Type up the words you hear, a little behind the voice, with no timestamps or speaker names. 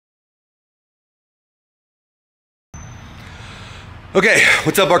Okay,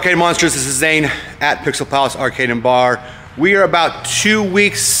 what's up Arcade Monsters? This is Zane at Pixel Palace Arcade and Bar. We are about 2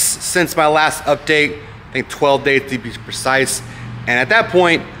 weeks since my last update, I think 12 days to be precise. And at that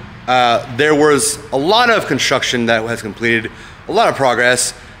point, there was a lot of construction that was completed, a lot of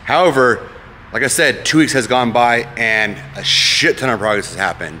progress. However, like I said, 2 weeks has gone by and a shit ton of progress has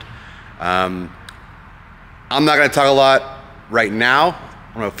happened. I'm not gonna talk a lot right now.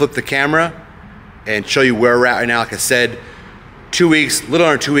 I'm gonna flip the camera and show you where we're at right now. Like I said, 2 weeks, little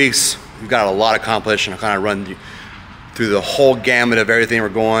under 2 weeks, we've got a lot accomplished, and I'll kind of run through the whole gamut of everything we're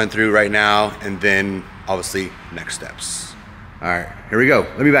going through right now, and then obviously next steps. All right, here we go.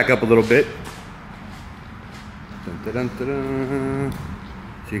 Let me back up a little bit. Dun, dun, dun, dun, dun.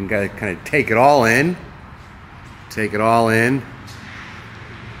 So you can kind of take it all in. Take it all in.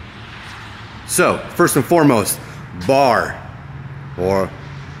 So, first and foremost, bar, or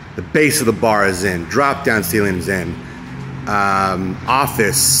the base of the bar is in, drop down ceiling's in.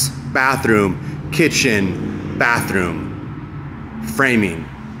 Office, bathroom, kitchen, bathroom, framing.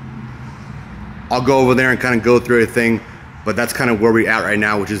 I'll go over there and kind of go through everything, but that's kind of where we're at right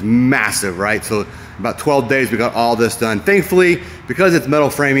now, which is massive, right? So about 12 days, we got all this done. Thankfully, because it's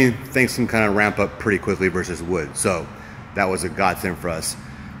metal framing, things can kind of ramp up pretty quickly versus wood. So that was a godsend for us.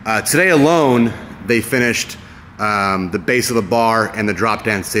 Today alone, they finished the base of the bar and the drop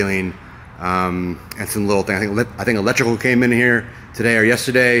down ceiling. And some little things. I think electrical came in here today or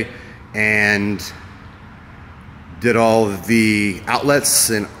yesterday and did all of the outlets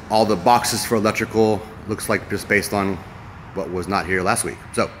and all the boxes for electrical. Looks like just based on what was not here last week.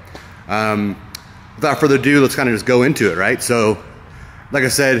 So without further ado, let's kind of just go into it, right? So like I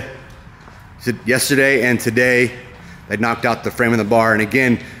said, yesterday and today they knocked out the frame of the bar, and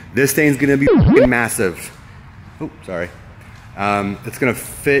again, this thing's gonna be massive. Oh, sorry. It's gonna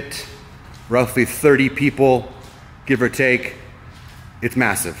fit roughly 30 people, give or take. It's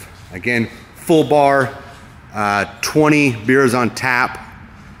massive. Again, full bar, 20 beers on tap,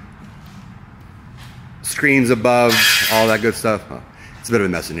 screens above, all that good stuff. It's a bit of a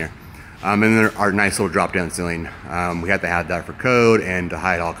mess in here. And then our nice little drop down ceiling. We had to have that for code and to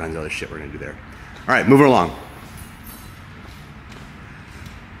hide all kinds of other shit we're gonna do there. All right, moving along.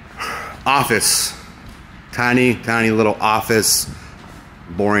 Office, tiny little office.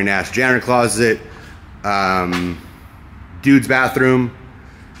 Boring ass janitor closet, dude's bathroom,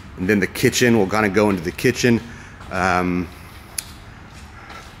 and then the kitchen. We'll kind of go into the kitchen.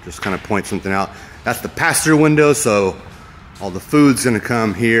 Just kind of point something out. That's the pass-through window, so all the food's gonna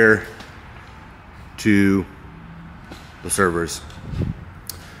come here to the servers.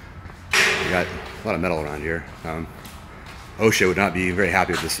 We got a lot of metal around here. OSHA would not be very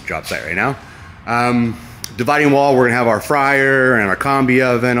happy with this job site right now. Dividing wall, we're gonna have our fryer and our combi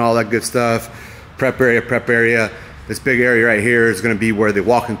oven, all that good stuff. Prep area. This big area right here is gonna be where the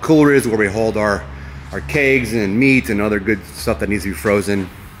walk-in cooler is, where we hold our kegs and meat and other good stuff that needs to be frozen.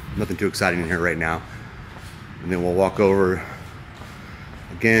 Nothing too exciting in here right now. And then we'll walk over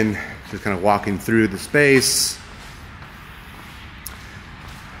again, just kind of walking through the space.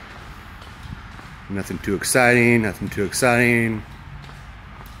 Nothing too exciting, nothing too exciting.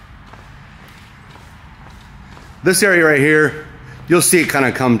 This area right here, you'll see it kind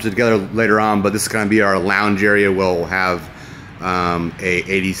of come together later on, but this is going to be our lounge area. We'll have a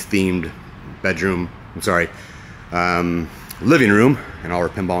 80s themed bedroom, living room, and all our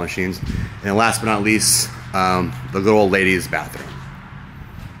pinball machines. And last but not least, the little old ladies' bathroom.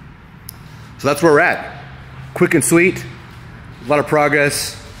 So that's where we're at. Quick and sweet, a lot of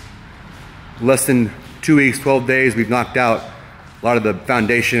progress. Less than 2 weeks, 12 days, we've knocked out a lot of the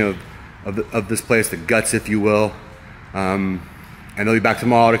foundation of this place, the guts, if you will. And they'll be back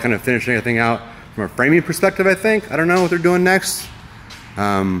tomorrow to kind of finish anything out from a framing perspective, I think. I don't know what they're doing next.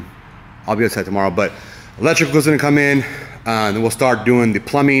 I'll be outside tomorrow, but electrical's gonna come in, and then we'll start doing the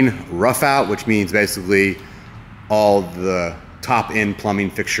plumbing rough out, which means basically all the top end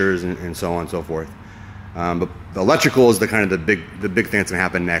plumbing fixtures and so on and so forth. But the electrical is the kind of the big thing that's gonna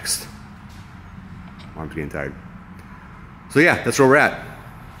happen next. Arm's getting tired. So yeah, that's where we're at.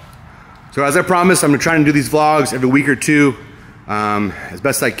 So as I promised, I'm gonna try and do these vlogs every week or two as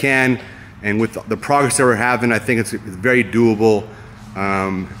best I can. And with the progress that we're having, I think it's very doable.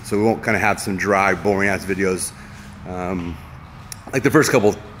 So we won't kind of have some dry, boring ass videos. Like the first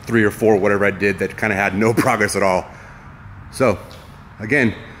couple, 3 or 4, whatever I did, that kind of had no progress at all. So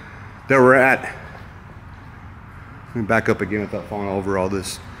again, there we're at. Let me back up again without falling over all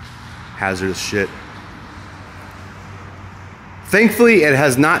this hazardous shit. Thankfully, it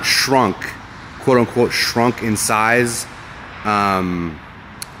has not shrunk, quote unquote, shrunk in size,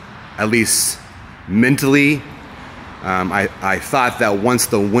 at least mentally I thought that once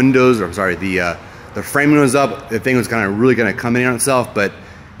the windows, or sorry, the framing was up, the thing was kind of really going to come in on itself, but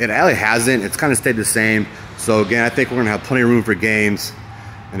it really hasn't. It's kind of stayed the same. So again, I think we're going to have plenty of room for games.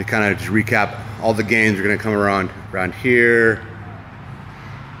 And to kind of just recap, all the games are going to come around here,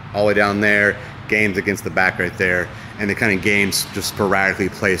 all the way down there, games against the back right there, and the kind of games just sporadically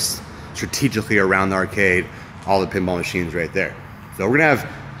placed strategically around the arcade, all the pinball machines right there. So we're going to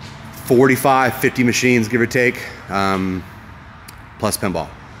have 45, 50 machines, give or take, plus pinball.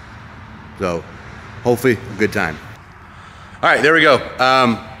 So hopefully a good time. All right, there we go.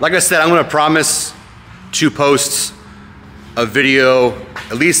 Like I said, I'm going to promise to post a video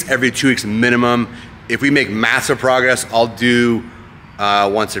at least every 2 weeks minimum. If we make massive progress, I'll do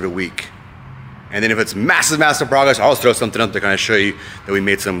once every week. And then if it's massive progress, I'll throw something up to kind of show you that we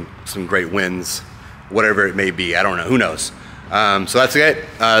made some great wins, whatever it may be. I don't know, who knows? So that's it.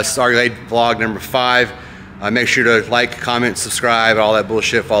 Stargate vlog number 5. Make sure to like, comment, subscribe, all that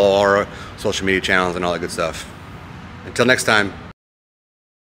bullshit. Follow all our social media channels and all that good stuff. Until next time.